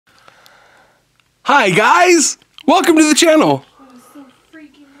Hi guys! Welcome to the channel! That was so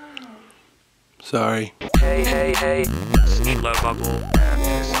freaking loud. Sorry. Hey, hey, hey, Snigla bubble.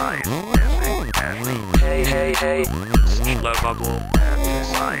 Hey, hey, hey, Snigla bubble.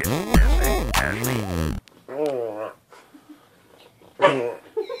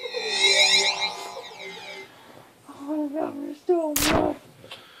 Oh, that was so much.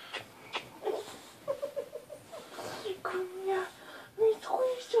 Come here, me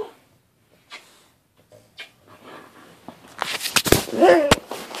squeeze.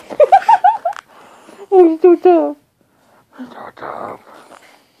 Oh, he's so tough. So tough.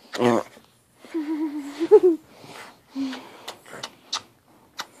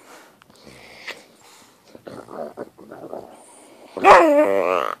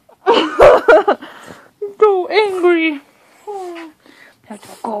 So angry. That's a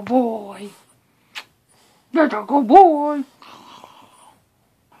good boy. That's a good boy.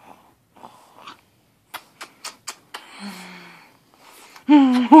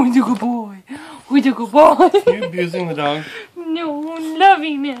 Who's a good boy? Who's a good boy? Are you abusing the dog? No, I'm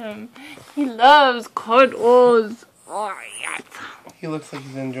loving him. He loves cuddles. Oh, yes. He looks like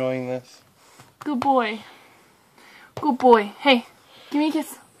he's enjoying this. Good boy. Good boy. Hey, give me a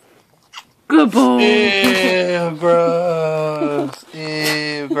kiss. Good boy. Ew, gross.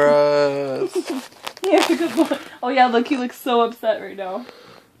 Ew, gross. Yeah, good boy. Oh yeah, look, he looks so upset right now.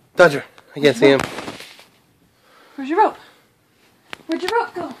 Dodger, I can't see him. Where's your rope? Where'd your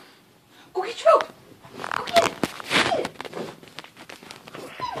rope go? Go get your rope. Go get it. Get it.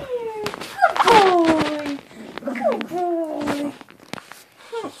 Good boy. Good boy.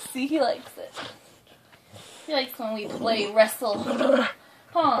 See, he likes it. He likes when we play wrestle.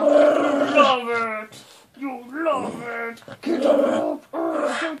 Huh? You love it. You love it. Get up.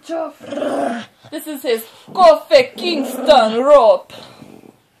 Oh, so tough. This is his Coffee Kingston rope.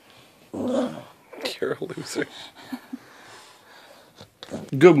 You're a loser.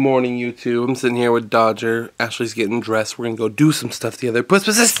 Good morning, YouTube. I'm sitting here with Dodger. Ashley's getting dressed. We're gonna go do some stuff together. Puss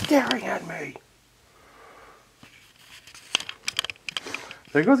is staring at me.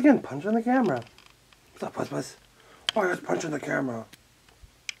 There he goes again, punching the camera. What's up, Puss? Why is punching the camera?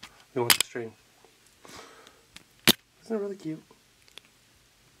 He wants the string. Isn't it really cute?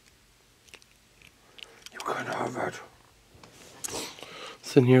 You can have it.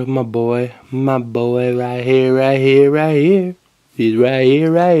 Sitting here with my boy right here, right here, right here. He's right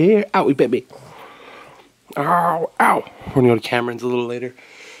here, right here. Ow, he bit me. Ow, ow. We're gonna go to Cameron's a little later.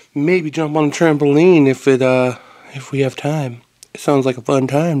 Maybe jump on a trampoline if we have time. It sounds like a fun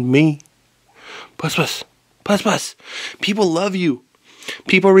time to me. Puss. People love you.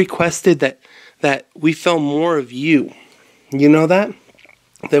 People requested that we film more of you. You know that?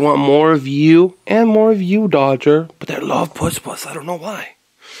 They want more of you and more of you, Dodger. But they love Puss. I don't know why.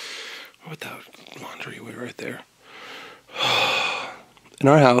 With that laundry away right there. In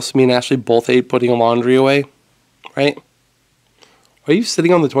our house, me and Ashley both hate putting laundry away. Right? Why are you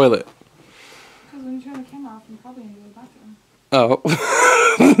sitting on the toilet? Because when you turn the camera off, I'm probably going to go to the bathroom. Oh.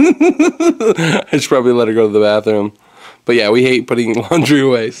 I should probably let her go to the bathroom. But yeah, we hate putting laundry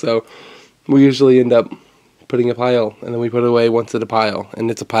away, so we usually end up putting a pile, and then we put it away once in a pile, and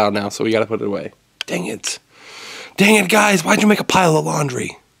it's a pile now, so we gotta put it away. Dang it. Dang it, guys, why'd you make a pile of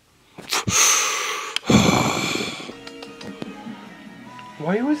laundry?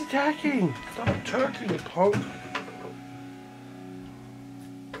 Why are you always attacking? Stop attacking, punk.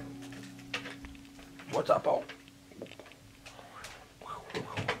 What's up, Paul?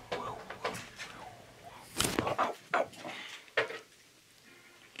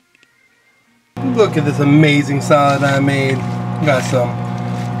 Look at this amazing salad I made. Got some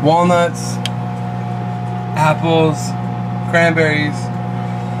walnuts, apples, cranberries,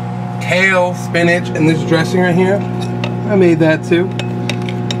 kale, spinach, and this dressing right here. I made that too.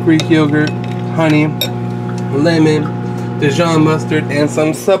 Greek yogurt, honey, lemon, Dijon mustard, and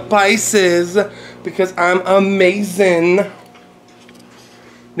some spices because I'm amazing.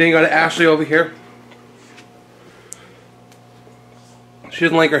 Then you got Ashley over here. She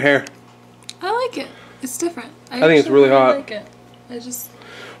doesn't like her hair. I like it. It's different. I think it's really hot. I like it.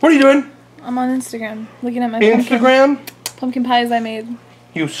 What are you doing? I'm on Instagram looking at my Instagram? pumpkin pies I made.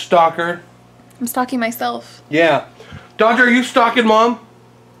 You stalker. I'm stalking myself. Yeah. Dodger, are you stalking Mom?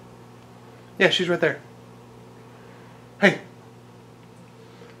 Yeah, she's right there. Hey.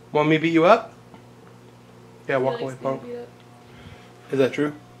 Want me to beat you up? Yeah, walk away, punk. Is that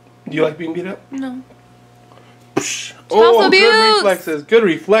true? Do you like being beat up? No. Oh, good reflexes. Good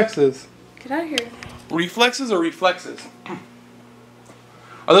reflexes. Get out of here. Reflexes or reflexes?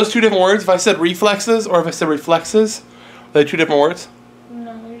 Are those two different words? If I said reflexes or if I said reflexes, are they two different words?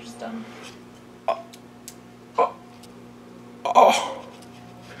 No, you're just dumb. Oh.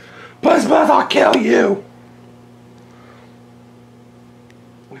 Buzz, I'll kill you.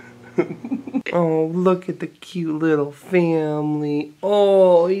 Oh, look at the cute little family.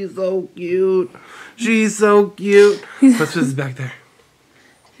 Oh, he's so cute. She's so cute. Buzz is back there.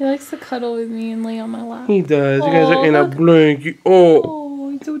 He likes to cuddle with me and lay on my lap. He does. You guys are in a blanket. Oh. Oh,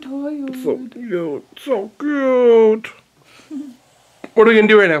 he's so tired. So cute. So cute. What are we going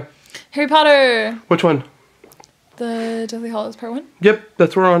to do right now? Harry Potter. Which one? The Deathly Hallows Part 1. Yep,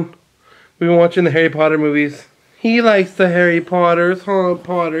 that's what we're on. We've been watching the Harry Potter movies. He likes the Harry Potters, huh,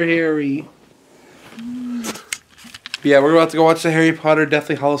 Potter Harry? Yeah, we're about to go watch the Harry Potter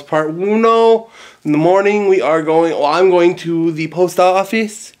Deathly Hallows Part 1. In the morning, we are going, well, I'm going to the post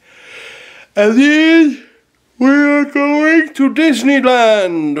office. And then we are going to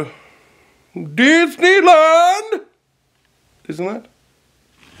Disneyland. Disneyland! Disneyland?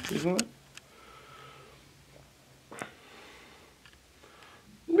 Disneyland?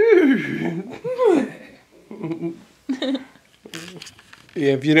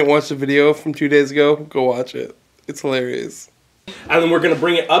 Yeah, if you didn't watch the video from 2 days ago, go watch it. It's hilarious. And then we're gonna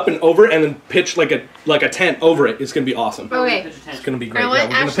bring it up and over and then pitch like a tent over it. It's gonna be awesome. Okay. It's gonna be great. I want Yeah,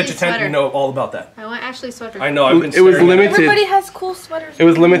 we're gonna pitch a Ashley's tent. sweater. You know all about that. I want Ashley's sweater. I know. I've been It was staring at limited. Everybody has cool sweaters. It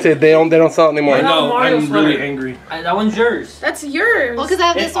was limited. They don't sell it anymore. I know. Mario I'm really sweater. angry. That one's yours. That's yours. Well, because I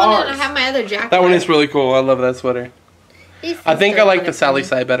have this It's one and I ours. have my other jacket. That one is really cool. I love that sweater. I think I like the Sally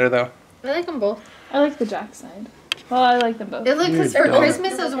side better though. I like them both. I like the Jack side. Well, I like them both. It looked because for dumb.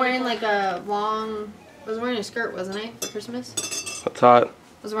 Christmas I was wearing like a long. I was wearing a skirt, wasn't I? For Christmas, That's hot. I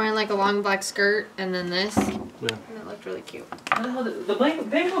was wearing like a long black skirt and then this. Yeah. And it looked really cute. The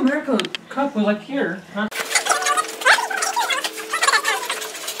Bank of America cup was like here. Huh?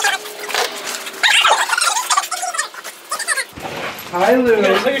 Hi, Lou.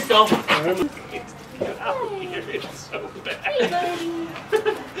 Look at yourself.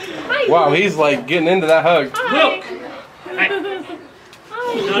 Wow, he's like getting into that hug. Look.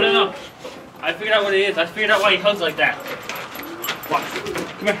 No. I figured out what it is. I figured out why he hugs like that. Watch.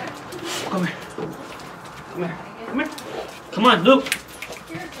 Come here. Come here. Come here. Come here. Come on, Luke.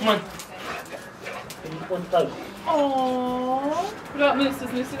 Come on. One hug. Aww. What about Moose?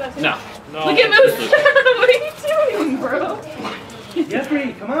 Does Moose do that too? No. Look at Moose. What are you doing, bro?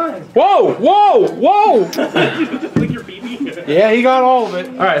 Jeffrey, come on. Whoa, whoa, whoa! Lick your baby. Yeah, he got all of it.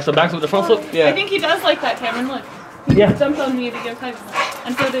 All right, so back with the front flip. I Yeah. think he does like that, Cameron. Look. He Yeah. jumped on me to give hugs.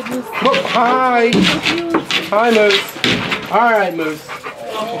 And so did Moose. Whoa, hi. Hi, Moose. All right, Moose.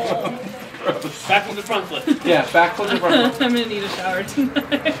 Back with the front flip. Yeah, back to the front. I'm gonna need a shower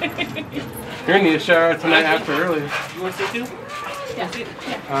tonight. You're gonna need a shower tonight after early. You want to sit too? Yeah.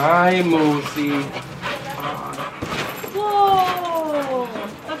 Hi, Moosey. Whoa!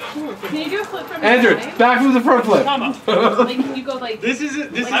 That's cool. Can you do a flip from the Andrew, side? back with the front flip. Mama. Like, you go like... This is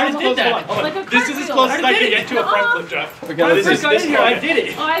I already did that. Like a This is as cartwheel. close as I can get to a front flip, Jeff. Okay, When I let's first see. got in here, I did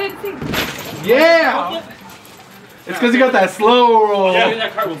it. Oh, I didn't think... Yeah! It's because you got that slow roll. Yeah,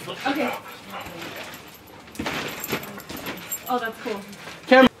 that cart will flip. Okay. Oh, that's cool.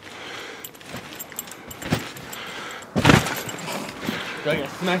 I got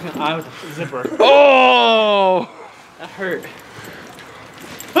smacked in the eye with a zipper. Oh! That hurt.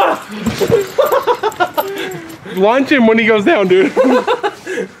 Launch him when he goes down, dude. I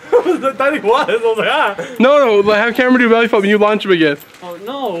thought he was. I was like, ah. No, have camera do belly flip and you launch him again. Oh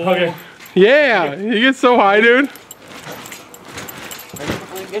no. Okay. Yeah, he gets so high, dude.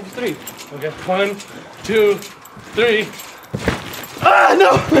 Get to 3. Okay. 1, 2, 3. Ah,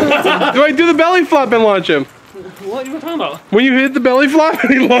 no! Do I do the belly flop and launch him? What are you talking about? When you hit the belly flop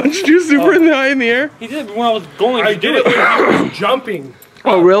and he launched you super high in the air? He did it when I was going I to do did it it. when he was jumping.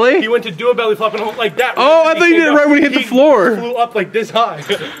 Oh, really? He went to do a belly flop and went like that. Oh, I thought you did it right when he hit the floor. Flew up like this high. I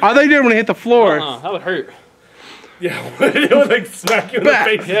thought you did it when he hit the floor. That would hurt. Yeah, it would like smack you in the Back.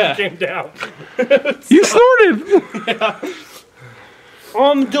 face Yeah. as you came down. You snorted!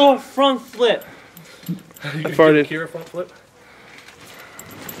 Do a front flip. I farted. Here a front flip.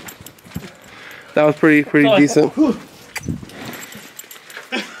 That was pretty Oh, decent.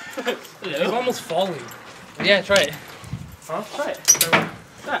 It's almost falling. Yeah, try it. Huh? Try it.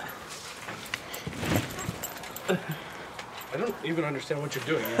 That. I don't even understand what you're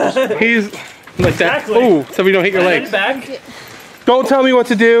doing. He's like that. Exactly. Oh, so we don't hit your legs. Back. Don't tell me what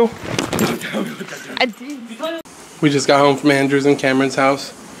to do. I did. We just got home from Andrew's and Cameron's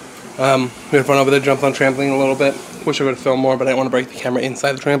house. We had fun over there, jumped on trampoline a little bit. Wish I would have filmed more, but I didn't want to break the camera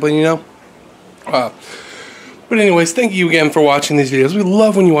inside the trampoline, you know? But anyways, thank you again for watching these videos. We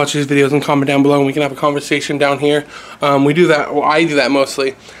love when you watch these videos and comment down below and we can have a conversation down here. We do that, well, I do that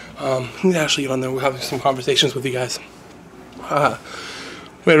mostly. We can actually get on there. We'll have some conversations with you guys.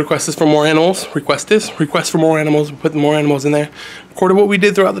 We had requests for more animals. Request for more animals. We put more animals in there. Recorded what we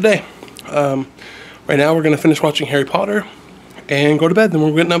did throughout the day. Right now we're gonna finish watching Harry Potter and go to bed. Then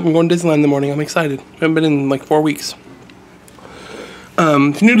we're getting up and going to Disneyland in the morning. I'm excited. I haven't been in like 4 weeks.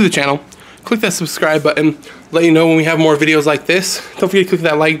 If you're new to the channel, click that subscribe button. Let you know when we have more videos like this. Don't forget to click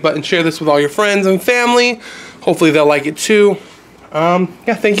that like button. Share this with all your friends and family. Hopefully they'll like it too.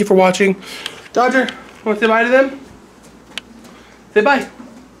 Yeah, thank you for watching. Dodger, want to say bye to them? Say bye.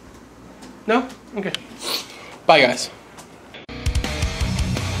 No? Okay. Bye, guys.